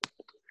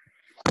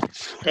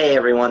Hey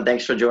everyone,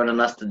 thanks for joining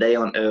us today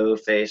on O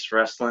Face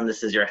Wrestling.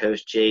 This is your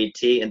host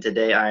JT, and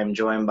today I am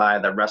joined by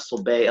the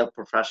Wrestle Bay of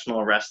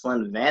professional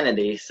wrestling,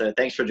 Vanity. So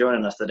thanks for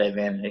joining us today,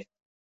 Vanity.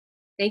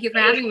 Thank you for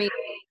having me.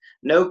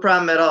 No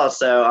problem at all.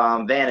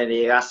 So,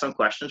 Vanity, I got some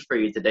questions for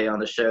you today on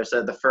the show.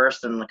 So the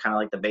first and kind of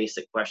like the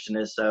basic question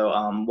is,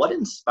 what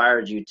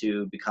inspired you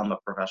to become a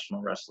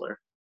professional wrestler?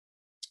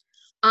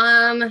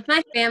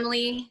 My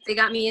family, they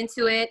got me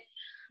into it.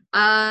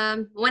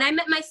 When I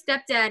met my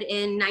stepdad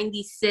in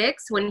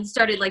 96, when he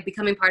started like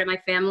becoming part of my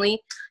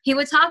family, he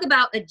would talk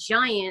about a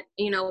giant,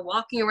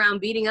 walking around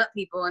beating up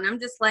people. And I'm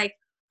just like,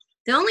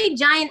 the only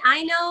giant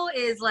I know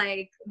is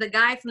like the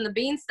guy from the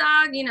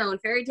Beanstalk, in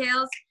fairy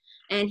tales.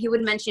 And he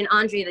would mention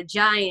Andre the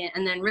Giant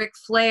and then Ric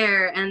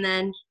Flair. And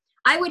then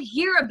I would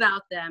hear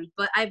about them,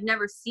 but I've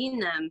never seen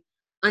them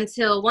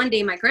until one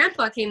day my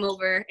grandpa came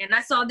over and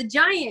I saw the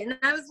giant. And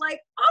I was like,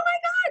 oh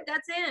my God,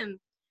 that's him.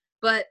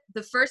 But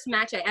the first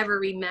match I ever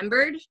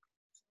remembered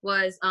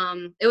was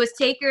it was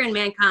Taker and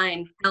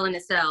Mankind, Hell in a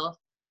Cell.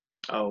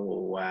 Oh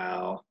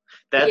wow,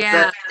 that's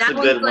Yeah, a that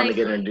one's good one to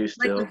get introduced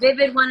like to. the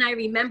vivid one I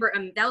remember.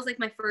 That was like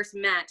my first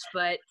match,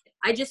 but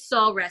I just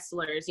saw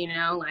wrestlers,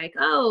 like,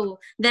 oh,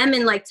 them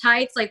in like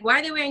tights. Like, why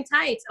are they wearing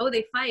tights? Oh,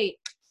 they fight.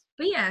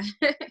 But yeah.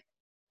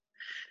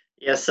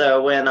 Yeah.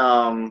 So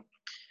when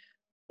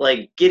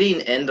like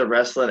getting into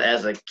wrestling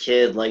as a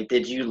kid, like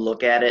did you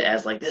look at it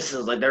as like this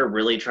is like they're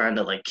really trying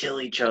to like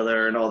kill each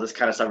other and all this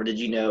kind of stuff, or did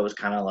you know it was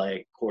kind of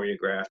like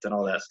choreographed and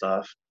all that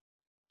stuff?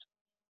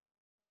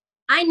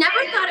 I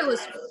never thought it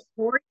was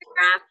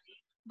choreographed,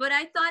 but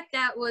I thought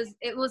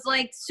it was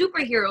like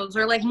superheroes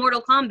or like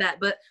Mortal Kombat,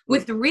 but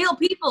with real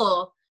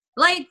people.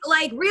 Like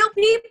real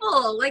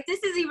people. Like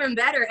this is even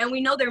better. And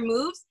we know their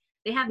moves.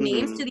 They have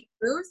names to these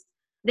moves.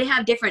 They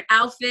have different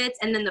outfits,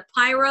 and then the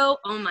pyro.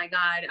 Oh my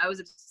God. I was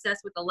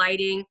obsessed with the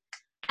lighting,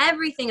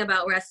 everything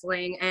about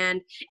wrestling.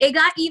 And it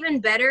got even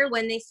better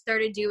when they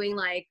started doing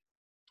like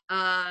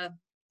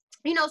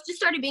just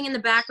started being in the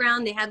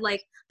background. They had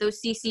like those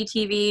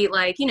CCTV,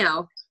 like,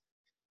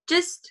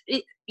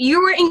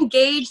 you were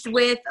engaged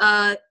with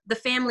the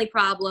family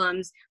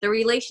problems, the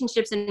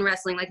relationships in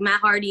wrestling, like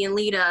Matt Hardy and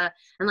Lita,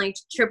 and like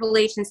Triple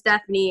H and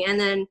Stephanie, and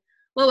then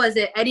what was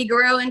it, Eddie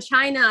Guerrero in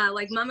China,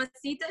 like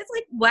Mamacita. It's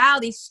like, wow,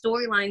 these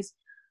storylines.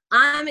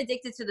 I'm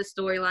addicted to the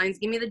storylines.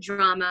 Give me the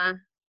drama.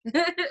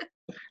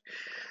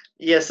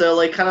 Yeah, so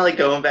like kind of like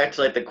going back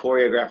to like the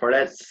choreographer,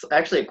 that's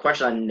actually a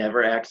question I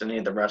never asked any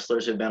of the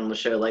wrestlers who've been on the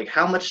show. Like,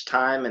 how much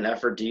time and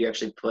effort do you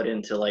actually put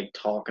into like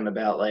talking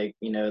about like,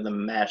 the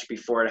match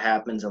before it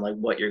happens and like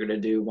what you're gonna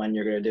do, when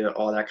you're gonna do it,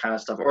 all that kind of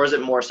stuff? Or is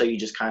it more so you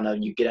just kind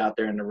of you get out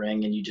there in the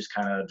ring and you just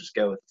kind of just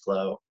go with the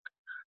flow?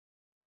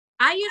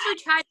 I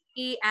usually try to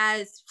be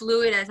as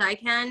fluid as I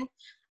can.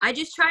 I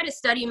just try to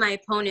study my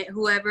opponent,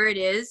 whoever it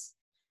is,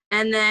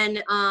 and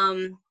then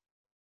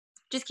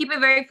just keep it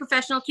very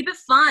professional, keep it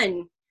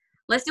fun.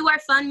 Let's do our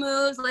fun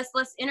moves.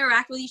 Let's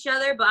interact with each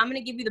other. But I'm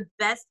gonna give you the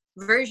best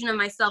version of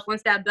myself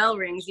once that bell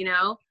rings.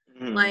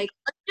 Mm-hmm. Like,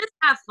 let's just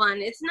have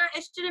fun. It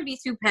shouldn't be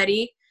too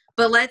petty.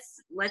 But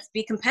let's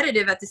be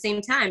competitive at the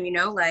same time.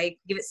 Like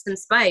give it some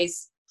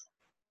spice.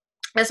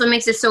 That's what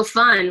makes it so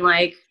fun.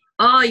 Like,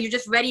 oh, you're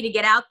just ready to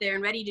get out there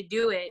and ready to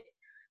do it,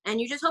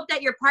 and you just hope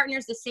that your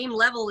partner's the same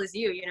level as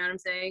you. You know what I'm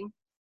saying?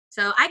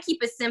 So I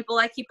keep it simple.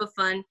 I keep it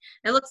fun.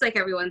 It looks like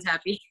everyone's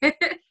happy.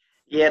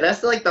 Yeah,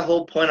 that's like the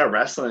whole point of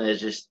wrestling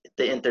is just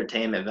the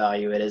entertainment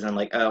value. It isn't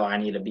like, oh, I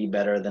need to be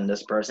better than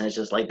this person. It's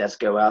just like, let's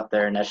go out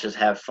there and let's just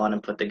have fun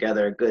and put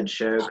together a good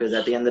show. Because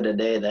at the end of the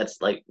day,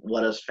 that's like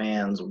what us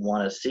fans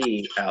want to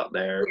see out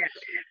there.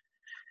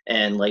 Yeah.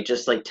 And like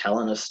just like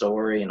telling a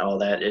story and all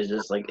that is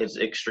just like it's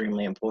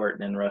extremely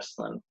important in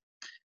wrestling.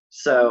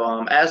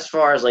 So, as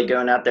far as like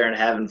going out there and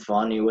having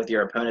fun you with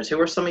your opponents, who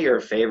are some of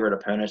your favorite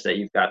opponents that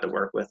you've got to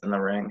work with in the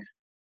ring?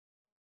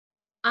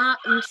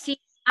 See,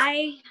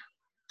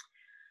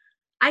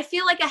 I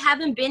feel like I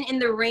haven't been in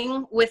the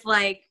ring with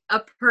like a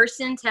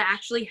person to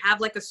actually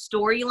have like a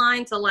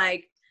storyline to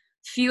like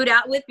feud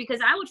out with, because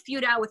I would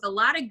feud out with a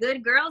lot of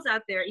good girls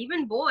out there,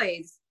 even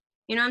boys.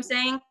 You know what I'm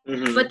saying?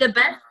 Mm-hmm. But the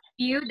best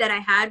feud that I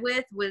had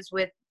with was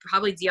with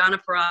probably Deonna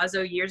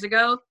Purrazzo years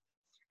ago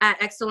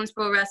at Excellence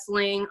Pro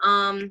Wrestling.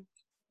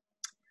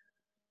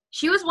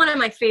 She was one of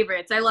my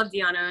favorites. I love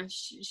Deonna.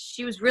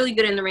 She was really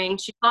good in the ring.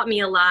 She taught me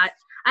a lot.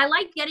 I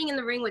like getting in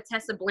the ring with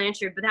Tessa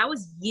Blanchard, but that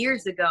was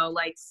years ago,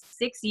 like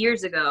 6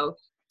 years ago,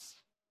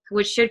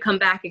 which should come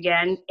back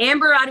again.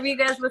 Amber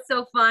Rodriguez was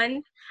so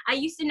fun. I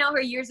used to know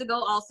her years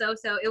ago also,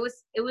 so it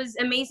was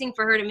amazing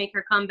for her to make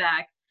her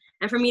comeback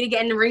and for me to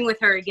get in the ring with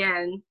her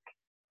again.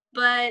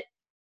 But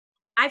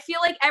I feel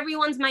like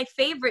everyone's my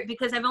favorite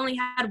because I've only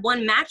had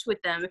one match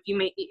with them, if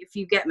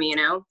you get me.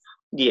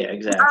 Yeah,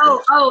 exactly.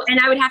 And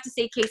I would have to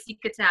say Casey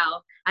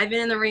Cattell. I've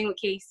been in the ring with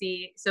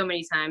Casey so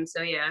many times,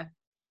 so yeah.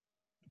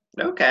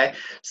 Okay.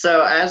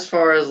 So as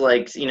far as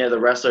like, the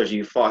wrestlers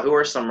you fought, who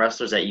are some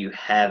wrestlers that you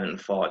haven't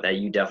fought that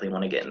you definitely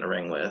want to get in the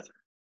ring with?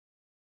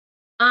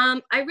 I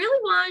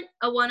really want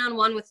a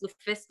one-on-one with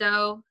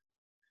Lufisto,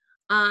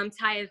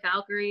 Taya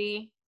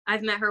Valkyrie.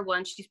 I've met her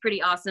once. She's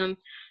pretty awesome.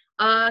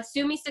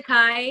 Sumi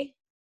Sakai.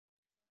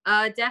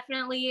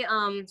 Definitely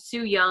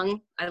Su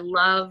Young.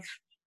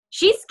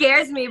 She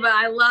scares me, but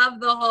I love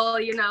the whole,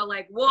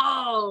 like,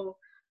 whoa,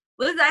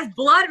 that's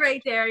blood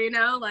right there,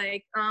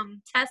 like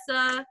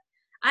Tessa.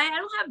 I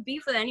don't have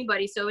beef with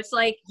anybody, so it's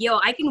like, yo,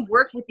 I can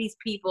work with these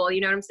people,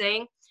 you know what I'm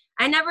saying?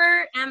 I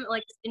never am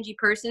like a stingy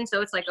person,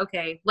 so it's like,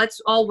 okay,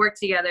 let's all work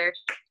together.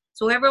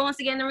 So whoever wants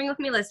to get in the ring with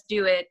me, let's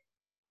do it.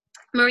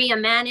 Maria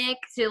Manic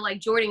to like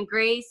Jordan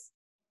Grace.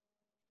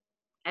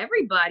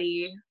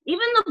 Everybody,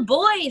 even the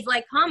boys,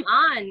 like, come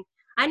on.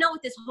 I know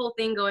with this whole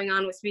thing going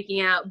on with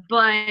speaking out,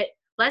 but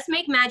let's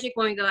make magic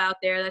when we go out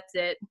there. That's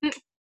it.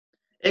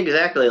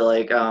 Exactly.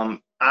 Like,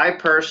 I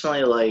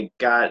personally like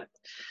got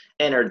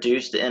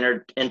introduced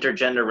to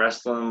intergender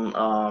wrestling.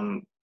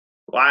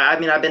 Well, I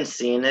mean, I've been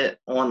seeing it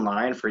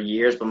online for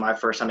years, but my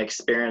first time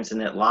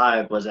experiencing it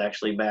live was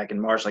actually back in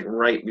March, like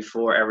right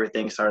before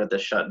everything started to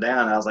shut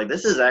down. I was like,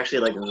 this is actually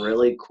like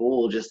really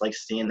cool, just like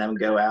seeing them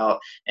go out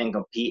and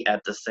compete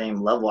at the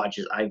same level.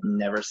 I've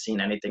never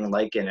seen anything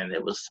like it, and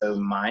it was so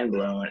mind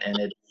blowing.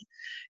 And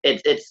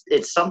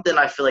it's something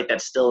I feel like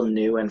that's still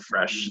new and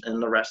fresh in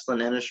the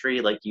wrestling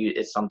industry. Like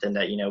it's something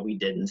that we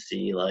didn't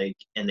see like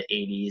in the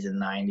 80s and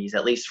 90s,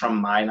 at least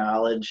from my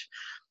knowledge.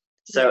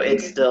 So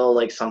it's still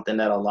like something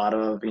that a lot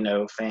of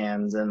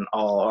fans and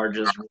all are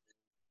just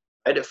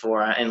excited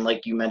for. And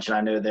like you mentioned,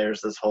 I know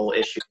there's this whole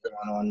issue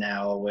going on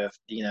now with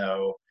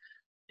the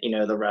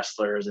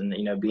wrestlers and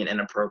being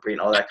inappropriate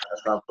and all that kind of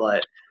stuff.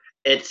 But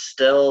it's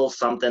still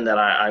something that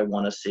I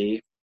want to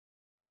see.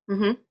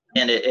 Mm-hmm.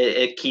 And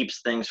it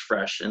keeps things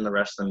fresh in the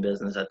wrestling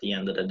business at the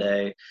end of the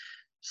day.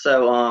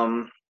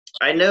 So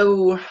I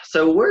know.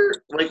 So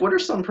what are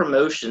some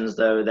promotions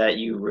though that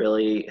you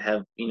really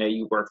have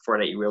you work for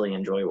that you really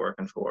enjoy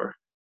working for?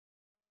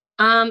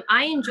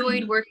 I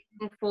enjoyed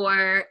working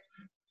for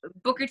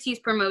Booker T's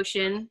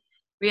promotion,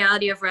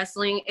 Reality of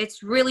Wrestling.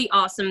 It's really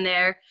awesome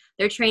there.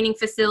 Their training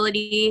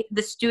facility,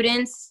 the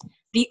students,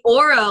 the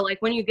aura,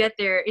 like when you get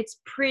there, it's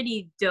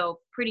pretty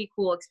dope, pretty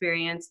cool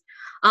experience.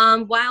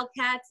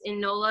 Wildcats in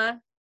NOLA,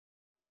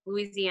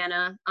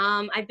 Louisiana.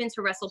 I've been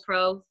to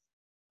WrestlePro.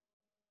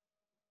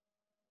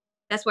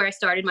 That's where I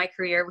started my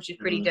career, which is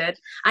pretty good.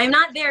 I'm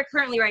not there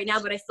currently right now,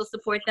 but I still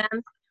support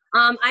them.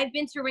 I've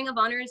been to Ring of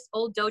Honor's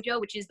old dojo,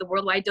 which is the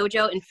Worldwide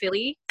Dojo in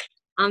Philly.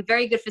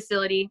 Very good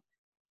facility.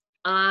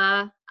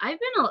 I've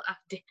been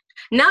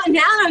now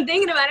that I'm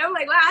thinking about it, I'm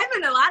like, wow, I've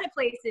been a lot of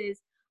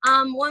places.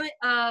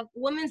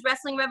 Women's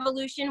Wrestling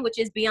Revolution, which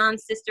is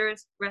Beyond's sister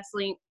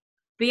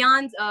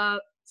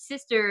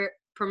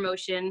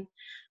promotion,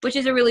 which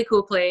is a really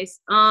cool place.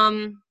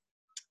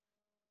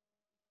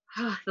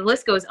 The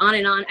list goes on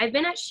and on. I've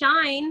been at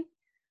Shine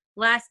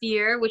last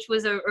year, which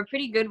was a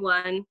pretty good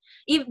one.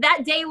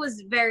 That day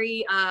was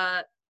very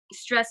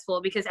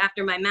stressful because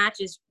after my match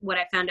is what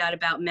I found out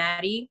about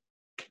Maddie.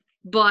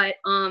 But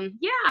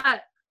yeah,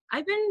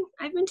 I've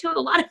been to a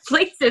lot of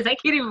places. I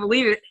can't even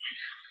believe it.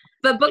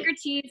 But Booker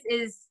T's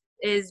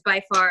is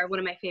by far one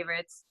of my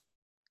favorites.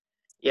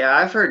 Yeah,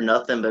 I've heard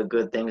nothing but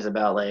good things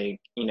about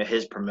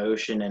his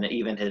promotion and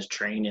even his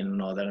training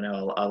and all that. I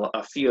know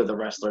a few of the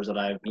wrestlers that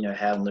I've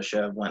had on the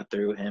show have went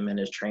through him and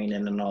his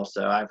training, and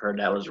also I've heard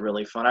that was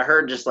really fun. I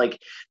heard just like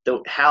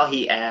how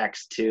he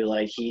acts too.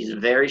 Like he's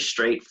very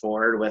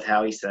straightforward with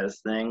how he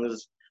says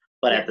things,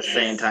 but at the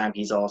same time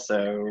he's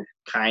also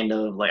kind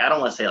of like, I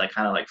don't want to say like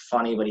kind of like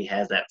funny, but he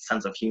has that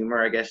sense of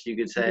humor, I guess you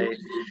could say.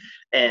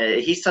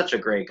 And he's such a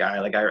great guy.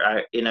 Like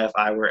I if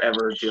I were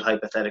ever to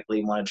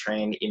hypothetically want to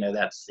train,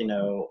 that's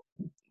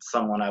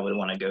someone I would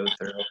want to go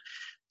through.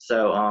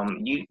 So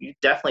you've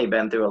definitely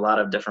been through a lot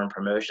of different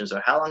promotions. So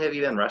how long have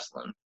you been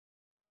wrestling?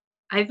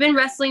 I've been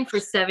wrestling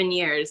for 7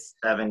 years.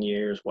 7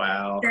 years,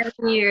 wow.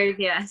 7 years,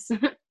 yes.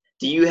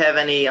 Do you have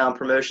any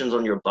promotions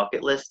on your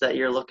bucket list that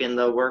you're looking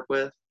to work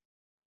with?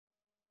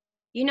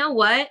 You know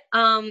what?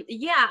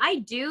 Yeah,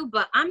 I do,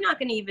 but I'm not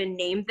going to even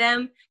name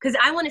them because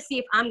I want to see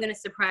if I'm going to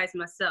surprise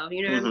myself.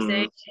 You know what I'm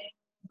saying?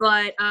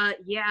 But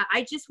yeah,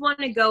 I just want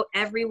to go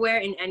everywhere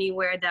and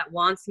anywhere that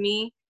wants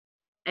me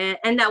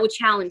and that would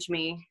challenge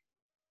me.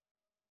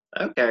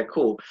 Okay,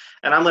 cool.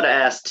 And I'm going to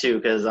ask too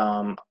because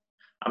I'm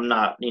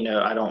not,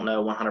 I don't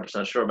know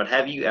 100% sure, but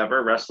have you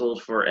ever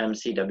wrestled for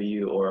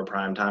MCW or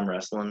Primetime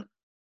Wrestling?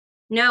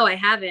 No, I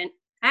haven't.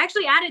 I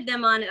actually added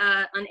them on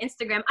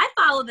Instagram. I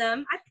follow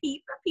them. I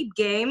peep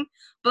game,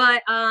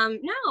 but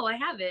no, I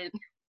haven't.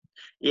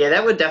 Yeah,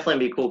 that would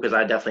definitely be cool because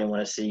I definitely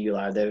want to see you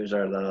live. Those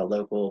are the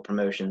local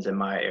promotions in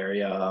my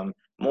area.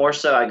 More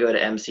so, I go to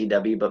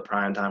MCW, but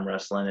Primetime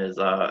Wrestling is,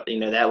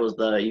 that was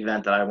the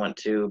event that I went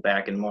to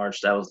back in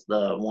March. That was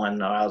the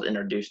one I was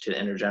introduced to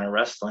intergender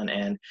wrestling,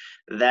 and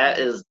that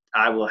is,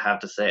 I will have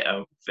to say,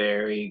 a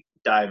very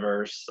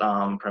diverse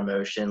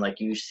promotion. Like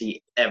you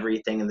see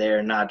everything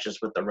there, not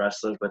just with the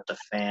wrestlers, but the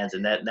fans,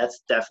 and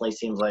that's definitely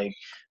seems like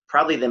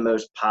probably the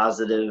most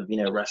positive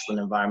wrestling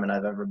environment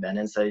I've ever been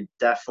in. So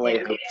definitely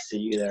hope to see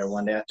you there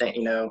one day. I think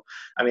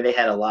I mean they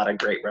had a lot of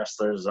great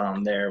wrestlers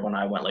there when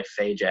I went, like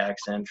Faye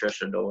Jackson,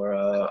 Trish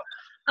Adora.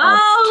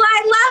 Oh,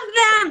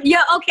 I love them.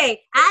 Yeah, okay,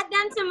 add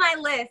them to my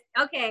list.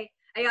 Okay,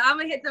 I'm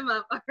gonna hit them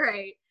up. All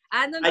right,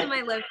 add them to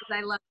my list because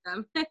I love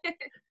them.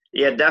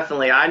 Yeah,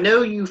 definitely. I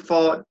know you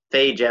fought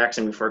Faye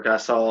Jackson before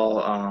 'cause I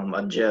saw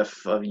a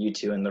GIF of you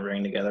two in the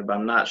ring together, but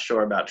I'm not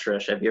sure about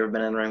Trish. Have you ever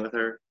been in the ring with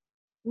her?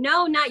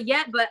 No, not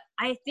yet, but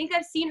I think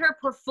I've seen her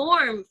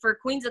perform for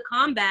Queens of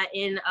Combat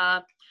in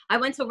I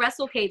went to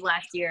WrestleCade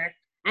last year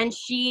and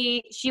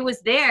she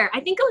was there. I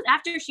think it was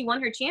after she won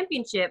her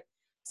championship.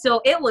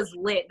 So it was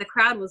lit. The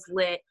crowd was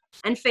lit.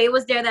 And Faye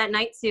was there that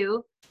night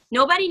too.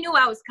 Nobody knew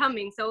I was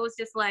coming, so it was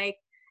just like,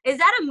 is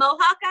that a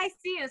mohawk I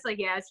see? And it's like,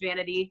 yeah, it's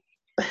Vanity.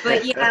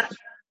 But yeah,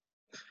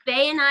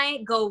 Faye and I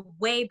go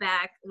way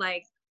back,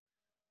 like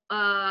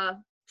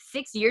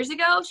 6 years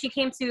ago. She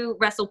came to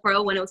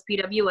WrestlePro when it was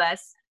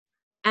PWS.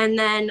 And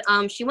then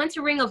she went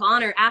to Ring of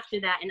Honor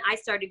after that, and I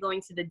started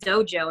going to the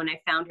dojo, and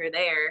I found her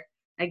there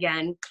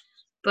again.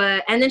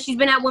 And then she's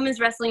been at Women's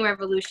Wrestling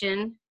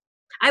Revolution.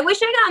 I wish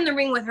I got in the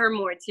ring with her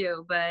more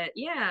too, but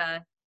yeah,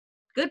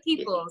 good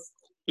peoples.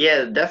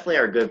 Yeah, definitely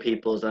are good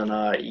peoples, and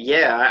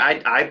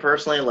yeah, I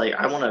personally like.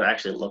 I want to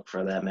actually look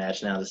for that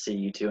match now to see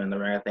you two in the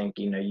ring. I think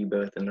you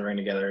both in the ring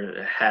together.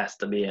 It has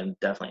to be a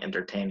definitely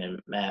entertaining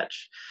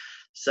match.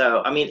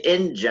 So, I mean,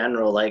 in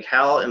general, like,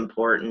 how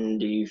important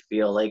do you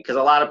feel like? Because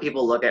a lot of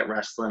people look at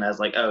wrestling as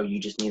like, oh,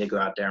 you just need to go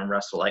out there and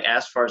wrestle. Like,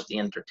 as far as the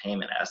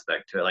entertainment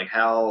aspect to it, like,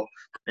 how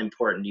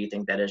important do you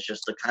think that is?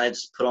 Just to kind of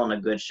just put on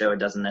a good show. It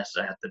doesn't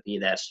necessarily have to be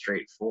that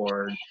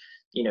straightforward,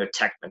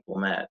 technical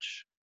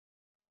match.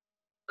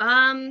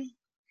 Um,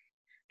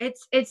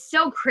 it's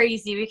so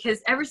crazy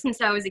because ever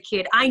since I was a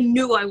kid, I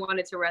knew I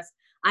wanted to wrestle.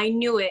 I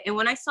knew it, and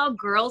when I saw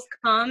girls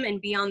come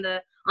and be on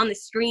the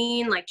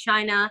screen like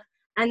China,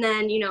 and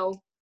then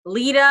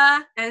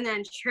Lita, and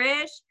then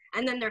Trish,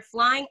 and then they're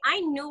flying, I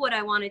knew what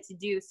I wanted to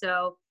do.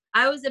 So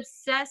I was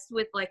obsessed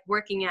with like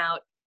working out.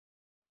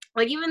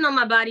 Like even though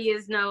my body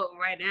is no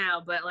right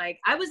now, but like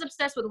I was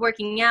obsessed with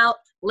working out,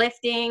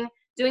 lifting,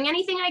 doing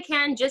anything I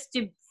can just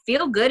to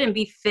feel good and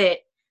be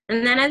fit.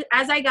 And then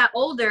as I got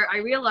older, I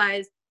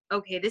realized,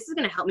 okay, this is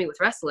going to help me with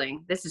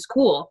wrestling. This is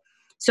cool.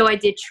 So I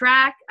did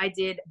track, I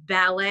did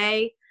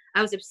ballet.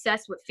 I was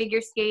obsessed with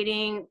figure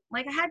skating.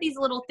 Like I had these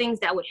little things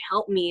that would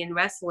help me in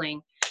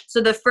wrestling.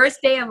 So the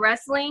first day of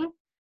wrestling,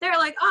 they're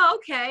like, oh,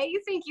 okay,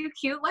 you think you're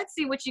cute. Let's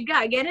see what you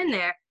got. Get in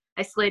there.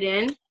 I slid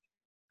in.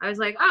 I was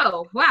like,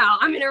 oh, wow,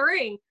 I'm in a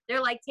ring.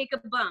 They're like, take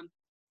a bump.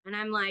 And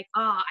I'm like,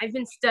 oh, I've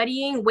been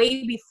studying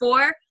way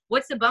before.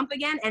 What's the bump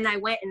again? And I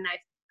went and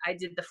I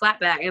did the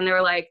flat back. And they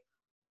were like,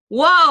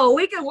 whoa,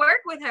 we could work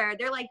with her.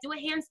 They're like, do a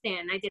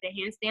handstand. I did a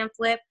handstand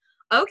flip.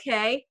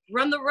 Okay,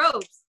 run the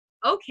ropes.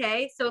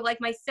 Okay, so like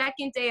my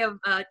second day of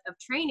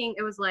training,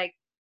 it was like,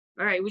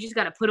 all right, we just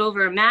got to put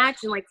over a match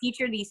and like teach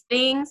her these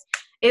things.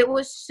 It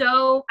was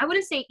so, I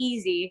wouldn't say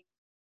easy,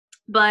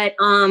 but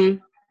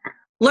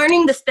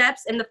learning the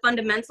steps and the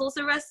fundamentals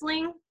of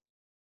wrestling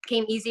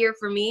came easier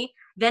for me.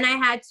 Then I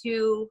had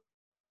to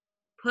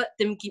put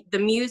the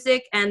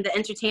music and the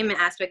entertainment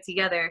aspect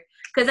together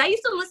because I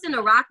used to listen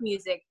to rock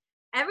music.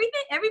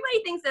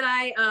 Everybody thinks that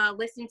I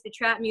listen to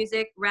trap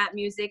music, rap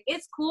music.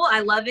 It's cool. I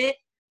love it.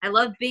 I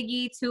love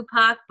Biggie,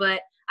 Tupac, but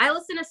I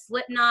listen to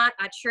Slipknot,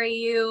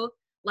 Atreyu,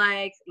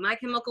 like My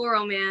Chemical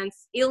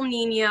Romance, Il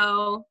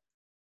Nino.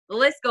 The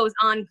list goes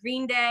on.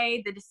 Green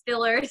Day, The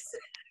Distillers.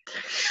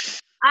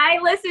 I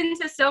listen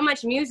to so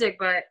much music,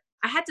 but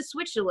I had to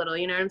switch a little.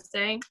 You know what I'm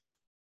saying?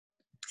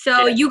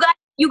 So Yeah.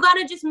 you got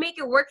to just make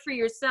it work for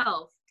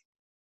yourself.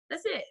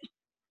 That's it.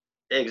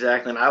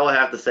 Exactly, and I will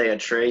have to say,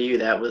 Atreyu,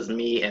 that was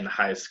me in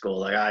high school.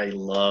 Like, I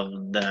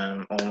loved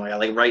them. Oh my god,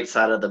 like Right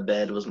Side of the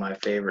Bed was my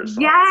favorite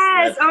song.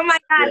 Yes. Oh my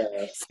gosh.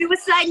 Yeah.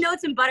 Suicide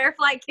Notes and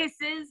Butterfly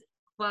Kisses.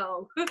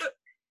 Whoa.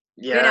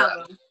 Yeah. Good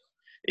album.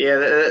 Yeah,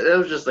 it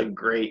was just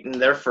great. And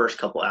their first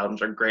couple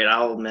albums are great.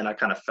 I'll admit I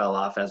kind of fell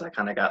off as I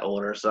kind of got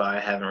older, so I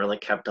haven't really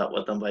kept up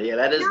with them. But yeah,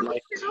 that is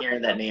nice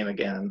hearing that name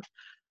again.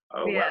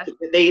 Oh Yeah.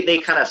 wow. They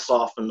kind of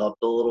softened up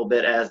a little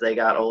bit as they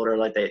got older,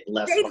 like they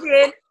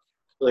did.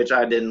 which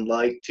I didn't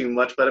like too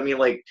much. But I mean,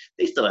 like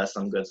they still have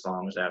some good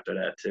songs after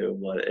that too.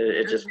 But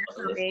it just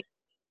wasn't.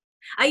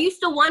 I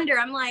used to wonder,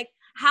 I'm like,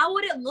 how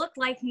would it look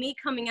like me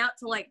coming out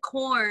to like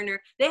Korn,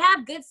 or they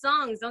have good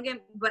songs,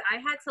 but I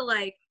had to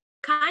like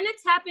kind of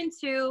tap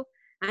into,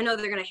 I know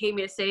they're going to hate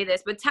me to say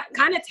this, but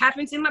kind of tap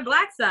into my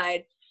black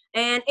side.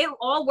 And it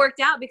all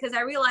worked out because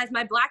I realized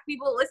my black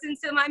people listen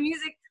to my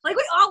music. Like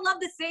we all love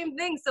the same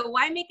thing. So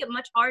why make it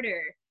much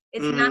harder?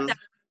 It's not that,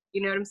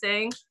 you know what I'm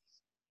saying?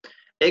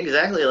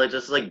 Exactly, like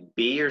just like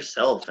be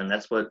yourself, and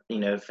that's what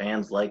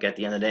fans like at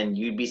the end of the day. And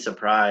you'd be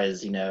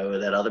surprised,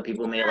 that other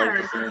people may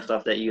like the same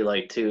stuff that you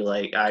like too.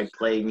 Like I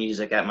play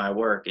music at my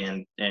work,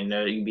 and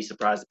you'd be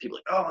surprised that people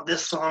like, oh,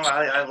 this song,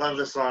 I love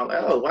this song.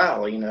 Oh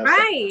wow,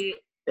 Right.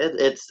 So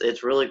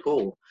it's really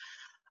cool.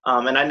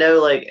 And I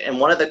know, like, and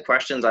one of the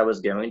questions I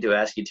was going to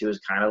ask you too is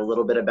kind of a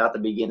little bit about the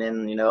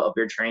beginning, of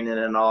your training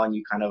and all, and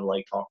you kind of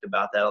like talked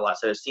about that a lot.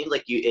 So it seems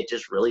like it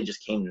just really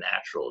just came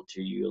natural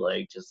to you,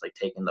 like just like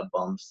taking the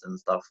bumps and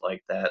stuff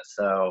like that.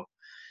 So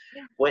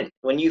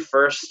when you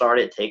first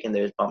started taking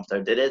those bumps,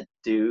 though, did it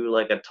do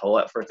like a toll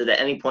at first? Did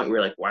at any point we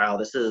were like, wow,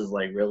 this is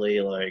like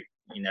really like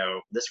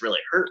this really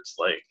hurts.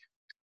 Like,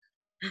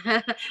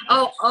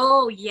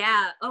 oh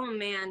yeah. Oh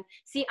man.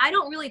 See, I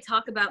don't really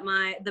talk about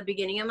the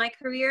beginning of my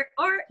career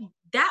or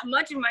that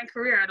much of my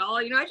career at all.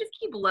 I just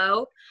keep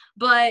low.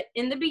 But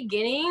in the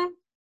beginning,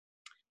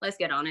 let's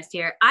get honest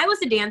here. I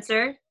was a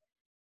dancer,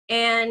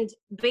 and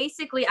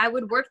basically I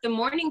would work the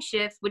morning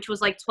shift, which was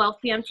like 12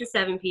 p.m. to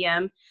 7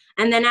 p.m.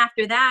 And then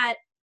after that,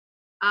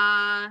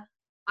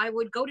 I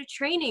would go to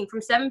training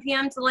from 7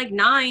 p.m. to like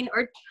 9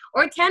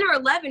 or 10 or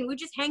 11. We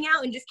just hang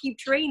out and just keep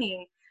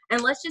training.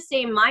 And let's just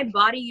say my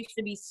body used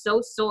to be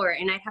so sore,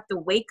 and I'd have to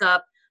wake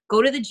up,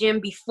 go to the gym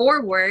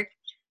before work,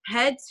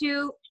 head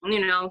to,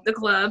 the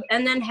club,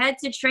 and then head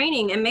to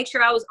training and make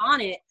sure I was on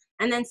it.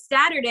 And then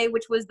Saturday,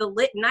 which was the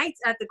lit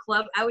nights at the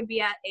club, I would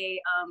be at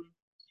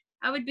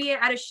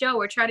a show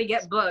or try to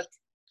get booked.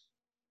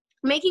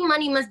 Making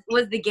money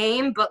was the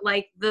game, but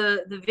like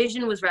the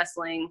vision was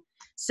wrestling.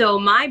 So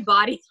my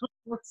body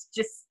was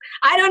just,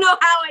 I don't know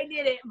how I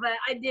did it, but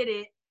I did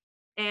it.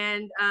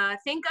 And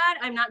thank God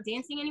I'm not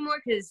dancing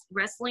anymore, because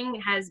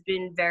wrestling has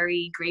been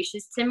very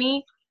gracious to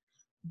me.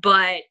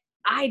 But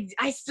I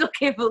still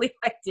can't believe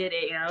I did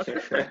it,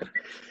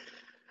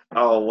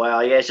 Oh,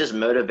 wow. Yeah, it's just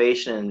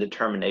motivation and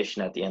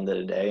determination at the end of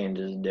the day, and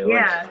just doing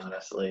it,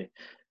 honestly.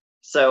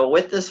 So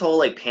with this whole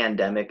like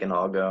pandemic and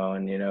all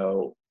going,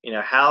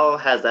 how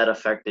has that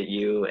affected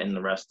you in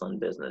the wrestling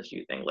business,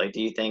 you think? Like,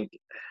 do you think,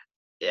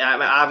 I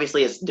mean,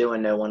 obviously it's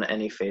doing no one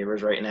any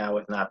favors right now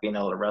with not being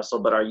able to wrestle,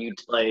 but are you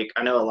like,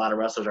 I know a lot of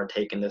wrestlers are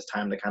taking this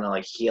time to kind of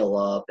like heal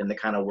up and to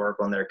kind of work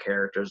on their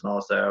characters, and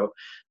also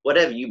what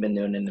have you been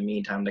doing in the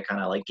meantime to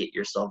kind of like get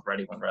yourself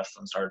ready when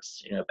wrestling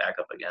starts, back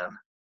up again?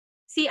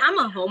 See, I'm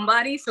a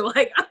homebody, so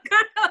like I'm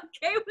kind of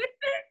okay with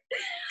it.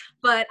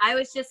 But I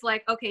was just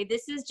like, okay,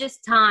 this is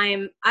just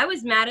time. I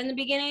was mad in the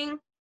beginning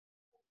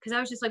because I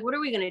was just like, what are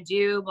we gonna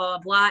do? Blah,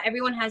 blah, blah.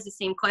 Everyone has the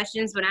same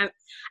questions, but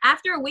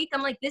after a week,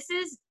 I'm like, this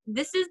is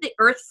the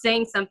earth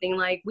saying something.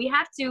 Like, we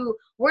have to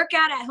work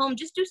out at home,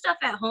 just do stuff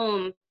at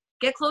home,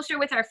 get closer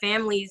with our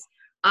families,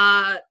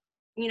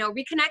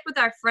 reconnect with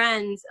our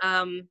friends,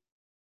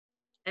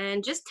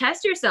 and just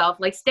test yourself.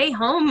 Like, stay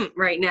home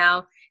right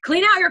now.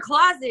 Clean out your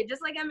closet,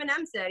 just like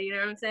Eminem said. You know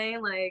what I'm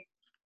saying? Like,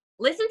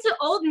 listen to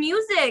old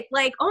music.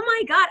 Like, oh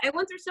my God, I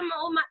went through some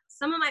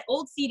of my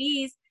old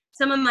CDs,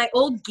 some of my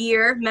old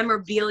gear,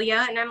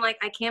 memorabilia, and I'm like,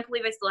 I can't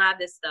believe I still have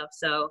this stuff.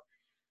 So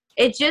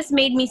it just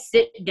made me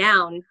sit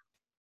down.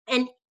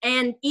 And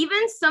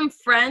even some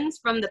friends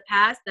from the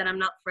past that I'm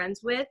not friends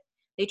with,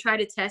 they try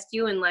to test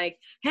you and like,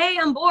 hey,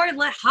 I'm bored.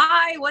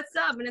 Hi, what's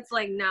up? And it's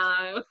like,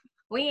 no,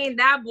 we ain't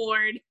that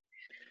bored.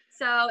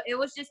 So it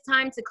was just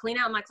time to clean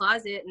out my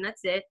closet, and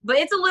that's it. But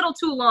it's a little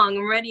too long.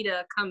 I'm ready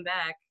to come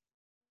back.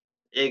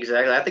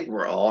 Exactly. I think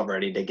we're all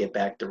ready to get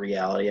back to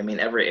reality. I mean,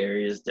 every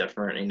area is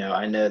different.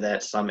 I know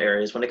that some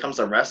areas, when it comes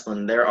to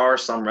wrestling, there are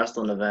some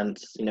wrestling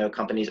events,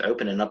 companies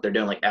opening up. They're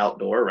doing like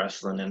outdoor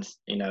wrestling, and,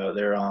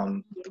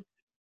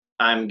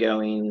 I'm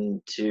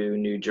going to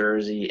New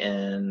Jersey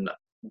in,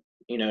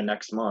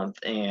 next month,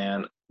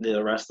 and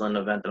the wrestling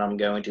event that I'm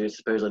going to,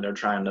 supposedly they're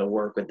trying to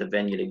work with the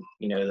venue to,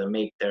 to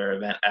make their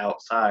event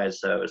outside.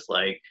 So it's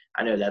like,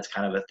 I know that's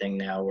kind of a thing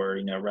now where,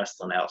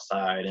 wrestling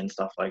outside and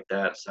stuff like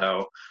that.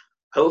 So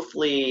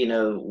hopefully,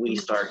 we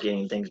start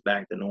getting things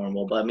back to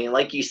normal. But I mean,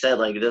 like you said,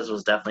 like this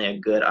was definitely a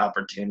good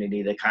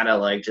opportunity to kind of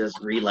like just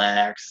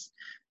relax,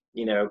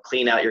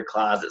 clean out your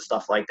closet,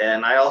 stuff like that.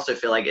 And I also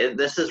feel like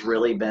this has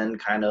really been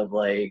kind of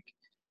like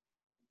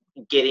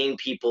getting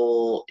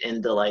people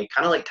into like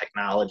kind of like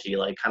technology,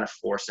 like kind of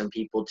forcing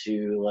people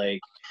to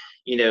like,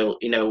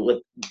 with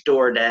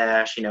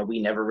DoorDash, we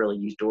never really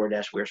used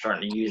DoorDash. We're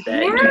starting to use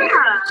that.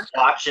 Yeah.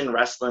 Watching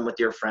wrestling with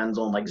your friends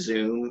on like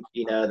Zoom,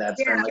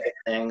 that's been like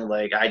a thing.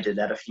 Like I did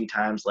that a few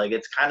times. Like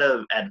it's kind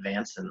of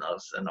advancing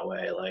us in a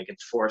way. Like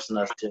it's forcing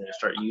us to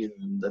start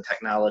using the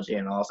technology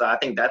and all. So I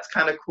think that's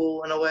kind of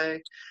cool in a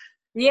way.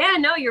 Yeah,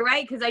 no, you're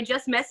right. Because I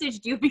just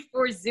messaged you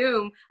before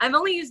Zoom. I've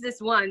only used this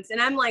once, and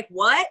I'm like,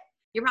 what?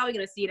 You're probably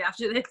going to see it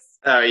after this.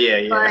 Oh,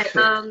 yeah.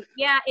 But,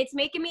 yeah, it's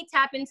making me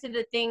tap into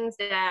the things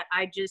that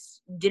I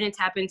just didn't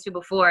tap into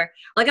before.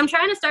 Like, I'm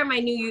trying to start my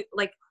new,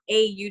 like,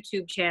 a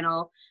YouTube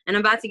channel, and I'm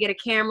about to get a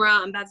camera.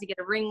 I'm about to get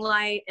a ring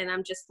light, and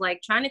I'm just,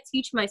 like, trying to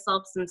teach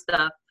myself some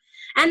stuff.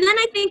 And then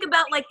I think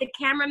about, like, the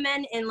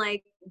cameramen in,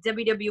 like,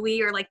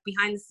 WWE or, like,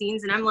 behind the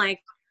scenes, and I'm like,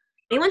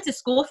 they went to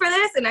school for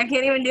this, and I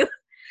can't even do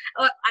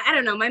I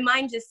don't know. My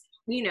mind just,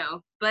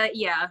 But,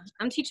 yeah,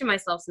 I'm teaching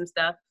myself some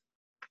stuff.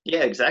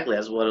 Yeah, exactly.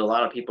 That's what a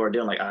lot of people are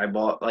doing. Like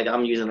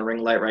I'm using a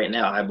ring light right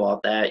now. I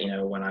bought that,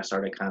 when I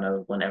started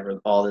whenever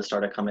all this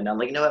started coming down,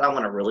 like, you know what, I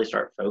want to really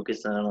start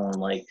focusing on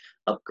like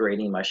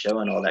upgrading my show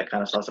and all that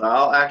kind of stuff. So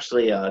I'll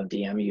actually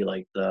DM you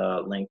like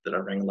the link to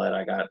the ring light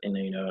I got, and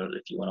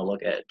if you want to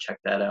look at it, check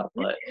that out.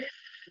 But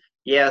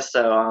yeah,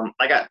 so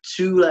I got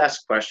two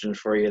last questions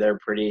for you. They're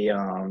pretty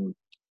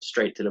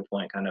straight to the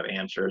point kind of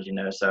answers,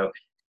 So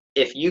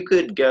if you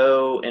could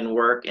go and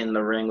work in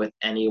the ring with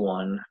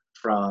anyone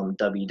from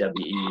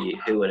WWE,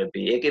 who would it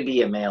be? It could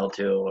be a male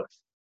too,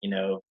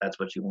 if that's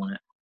what you want.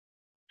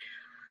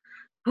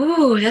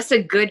 Ooh, that's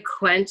a good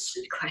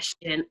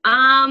question.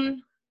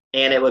 And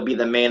it would be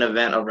the main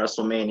event of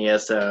WrestleMania,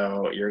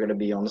 so you're gonna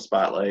be on the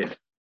spotlight.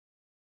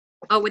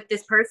 Oh, with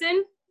this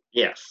person?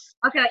 Yes.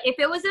 Okay, if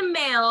it was a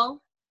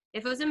male,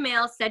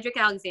 Cedric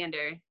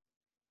Alexander.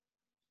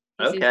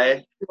 He seems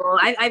Okay. cool.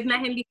 I've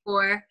met him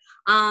before.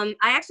 I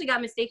actually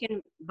got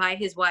mistaken by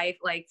his wife,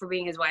 like for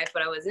being his wife,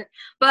 but I wasn't.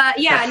 But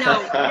yeah,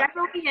 no,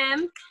 definitely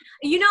him.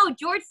 You know,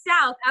 George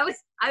South. I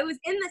was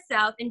in the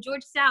South, and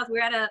George South. We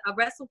were at a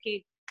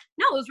WrestleCade.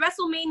 No, it was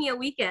WrestleMania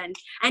weekend,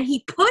 and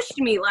he pushed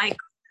me like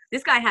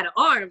this guy had an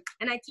arm,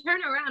 and I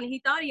turned around, and he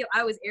thought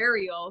I was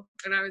Ariel,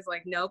 and I was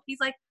like, nope. He's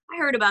like, I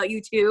heard about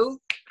you too.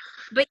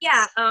 But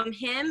yeah,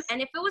 him.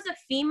 And if it was a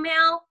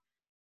female,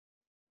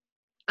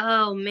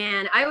 oh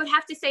man, I would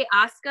have to say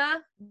Asuka,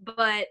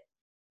 but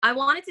I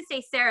wanted to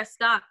say Sarah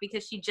Stock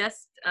because she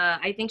just,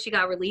 I think she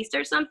got released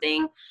or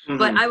something.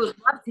 But Mhm. I would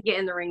love to get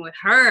in the ring with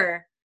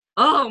her.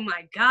 Oh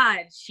my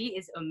God, she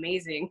is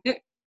amazing.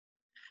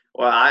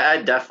 Well, I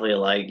definitely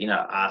like,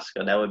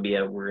 Asuka. That would be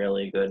a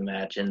really good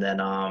match. And then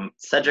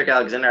Cedric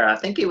Alexander, I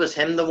think it was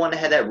him the one that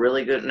had that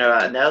really good. No,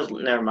 that was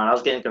never mind. I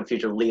was getting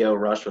confused with Leo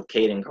Rush with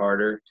Caden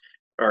Carter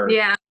or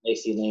Yeah,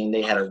 Lacey Lane.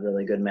 They had a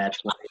really good match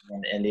in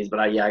the Indies, but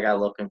I got a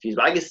little confused.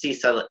 But I could see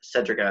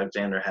Cedric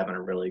Alexander having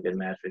a really good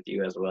match with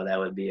you as well. That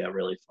would be a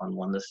really fun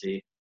one to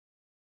see.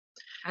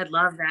 I'd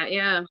love that.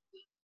 Yeah.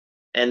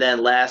 And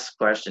then last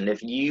question,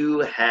 if you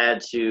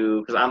had to,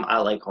 because I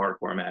like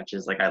hardcore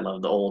matches, like I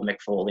love the old Mick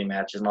Foley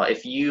matches and all.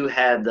 If you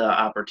had the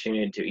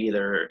opportunity to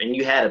either, and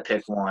you had to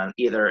pick one,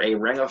 either a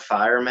Ring of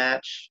Fire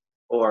match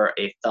or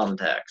a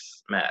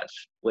Thumbtacks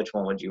match, which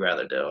one would you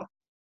rather do?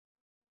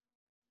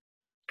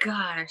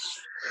 Gosh.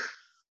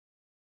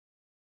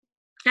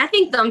 I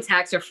think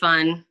thumbtacks are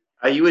fun.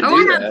 Oh, you would I do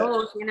want to have that?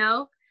 both, you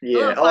know? A Yeah.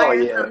 little Oh, fire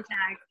and yeah.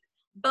 thumbtacks.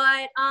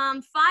 But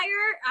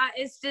fire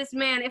is just,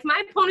 man, if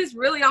my opponent's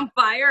really on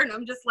fire and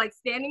I'm just like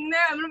standing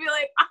there, I'm gonna be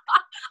like,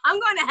 I'm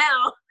going to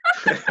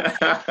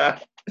hell.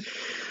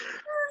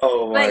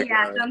 Oh my But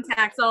yeah, God.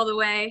 thumbtacks all the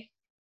way.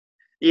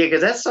 Yeah,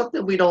 because that's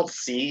something we don't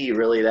see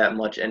really that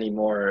much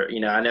anymore.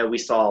 I know we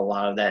saw a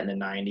lot of that in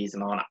the '90s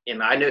and on,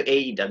 and I know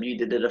AEW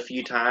did it a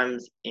few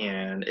times,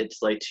 and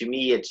it's like to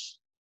me,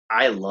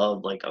 I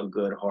love like a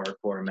good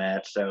hardcore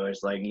match. So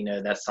it's like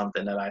that's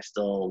something that I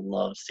still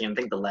love seeing. I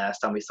think the last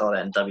time we saw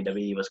that in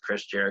WWE was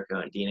Chris Jericho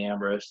and Dean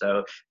Ambrose.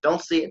 So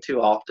don't see it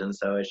too often.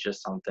 So it's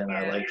just something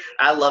I Yeah. like.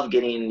 I love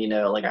getting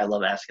like I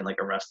love asking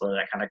like a wrestler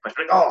that kind of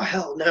question. Like, oh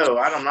hell no,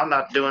 I'm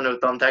not doing no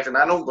thumbtacks, and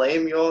I don't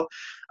blame you.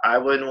 I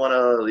wouldn't want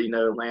to,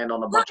 land on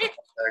a Well, bunch of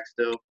thumbtacks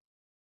too.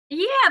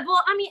 yeah,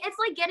 well, I mean, it's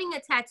like getting a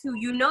tattoo.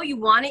 You know you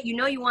want it, you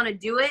know you want to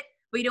do it,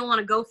 but you don't want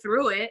to go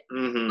through it. But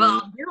Hmm.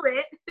 I'll do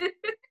it.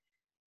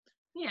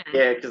 Yeah.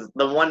 Yeah, because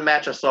the one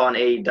match I saw in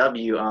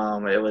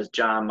AEW, it was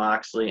John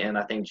Moxley and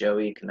I think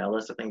Joey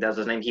Kanellis, I think that's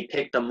his name. He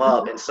picked them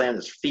up and slammed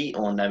his feet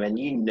on them,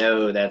 and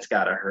that's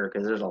got to hurt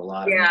because there's a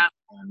lot of Yeah.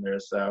 on there.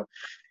 So,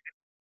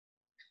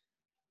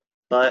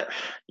 but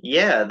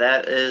yeah,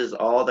 that is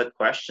all the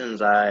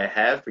questions I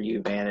have for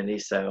you, Vanity.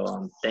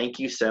 So, thank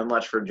you so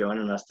much for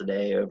joining us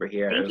today over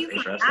here at Thank you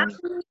O-Face for Wrestling.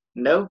 having me.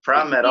 No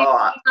problem Thank at you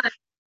all. so much.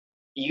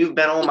 You've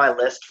been on my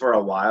list for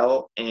a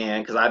while,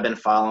 and because I've been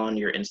following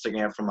your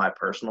Instagram from my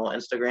personal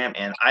Instagram,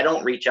 and I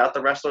don't reach out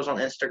to wrestlers on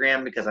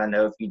Instagram because I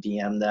know if you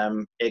DM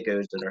them, it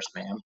goes to their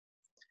spam.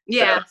 So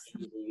I Yeah.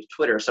 use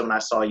Twitter. So when I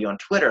saw you on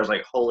Twitter, I was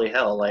like, holy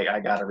hell, like I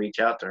got to reach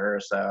out to her.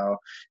 So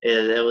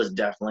it was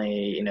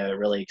definitely,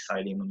 really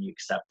exciting when you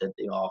accepted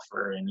the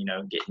offer and,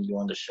 getting you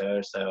on the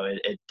show. So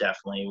it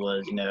definitely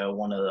was, you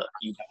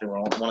definitely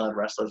were one of the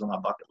wrestlers on my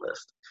bucket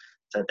list.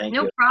 So thank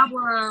No you.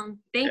 problem.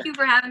 Thank you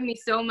for having me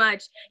so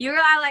much. You were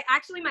like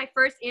actually my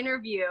first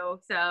interview,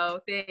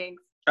 so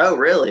thanks. Oh,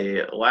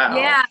 really? Wow.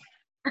 Yeah.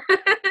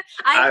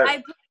 I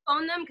I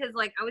postponed them because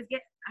like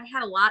I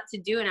had a lot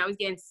to do and I was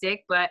getting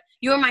sick, but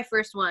you were my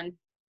first one.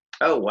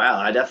 Oh wow,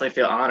 I definitely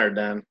feel honored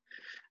then.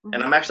 And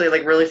Mhm. I'm actually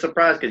like really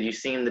surprised because you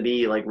seem to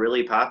be like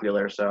really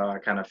popular. So I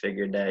kind of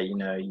figured that,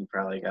 you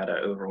probably got an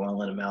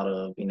overwhelming amount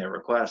of,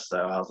 requests. So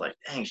I was like,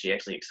 dang, she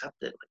actually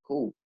accepted. Like,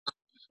 cool.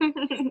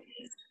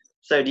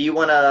 So do you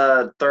want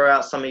to throw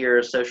out some of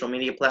your social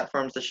media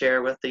platforms to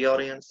share with the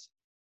audience?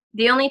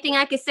 The only thing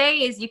I could say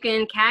is you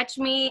can catch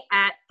me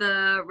at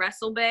the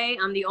Wrestle Bay.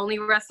 I'm the only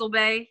Wrestle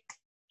Bay.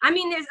 I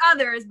mean, there's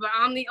others, but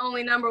I'm the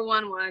only number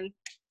one.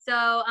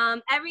 So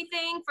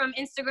everything from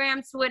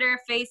Instagram, Twitter,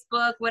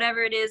 Facebook,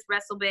 whatever it is,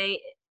 Wrestle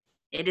Bay,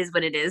 it is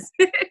what it is.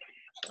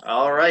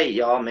 All right,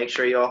 y'all. Make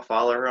sure y'all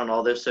follow her on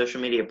all those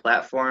social media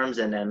platforms,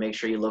 and then make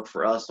sure you look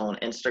for us on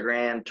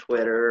Instagram,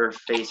 Twitter,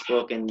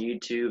 Facebook, and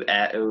YouTube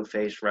at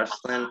O-Face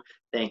Wrestling.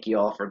 Thank you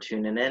all for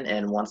tuning in,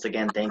 and once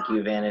again, thank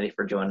you, Vanity,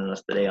 for joining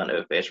us today on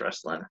O-Face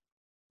Wrestling.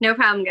 No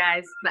problem,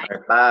 guys. Bye. All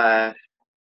right, bye.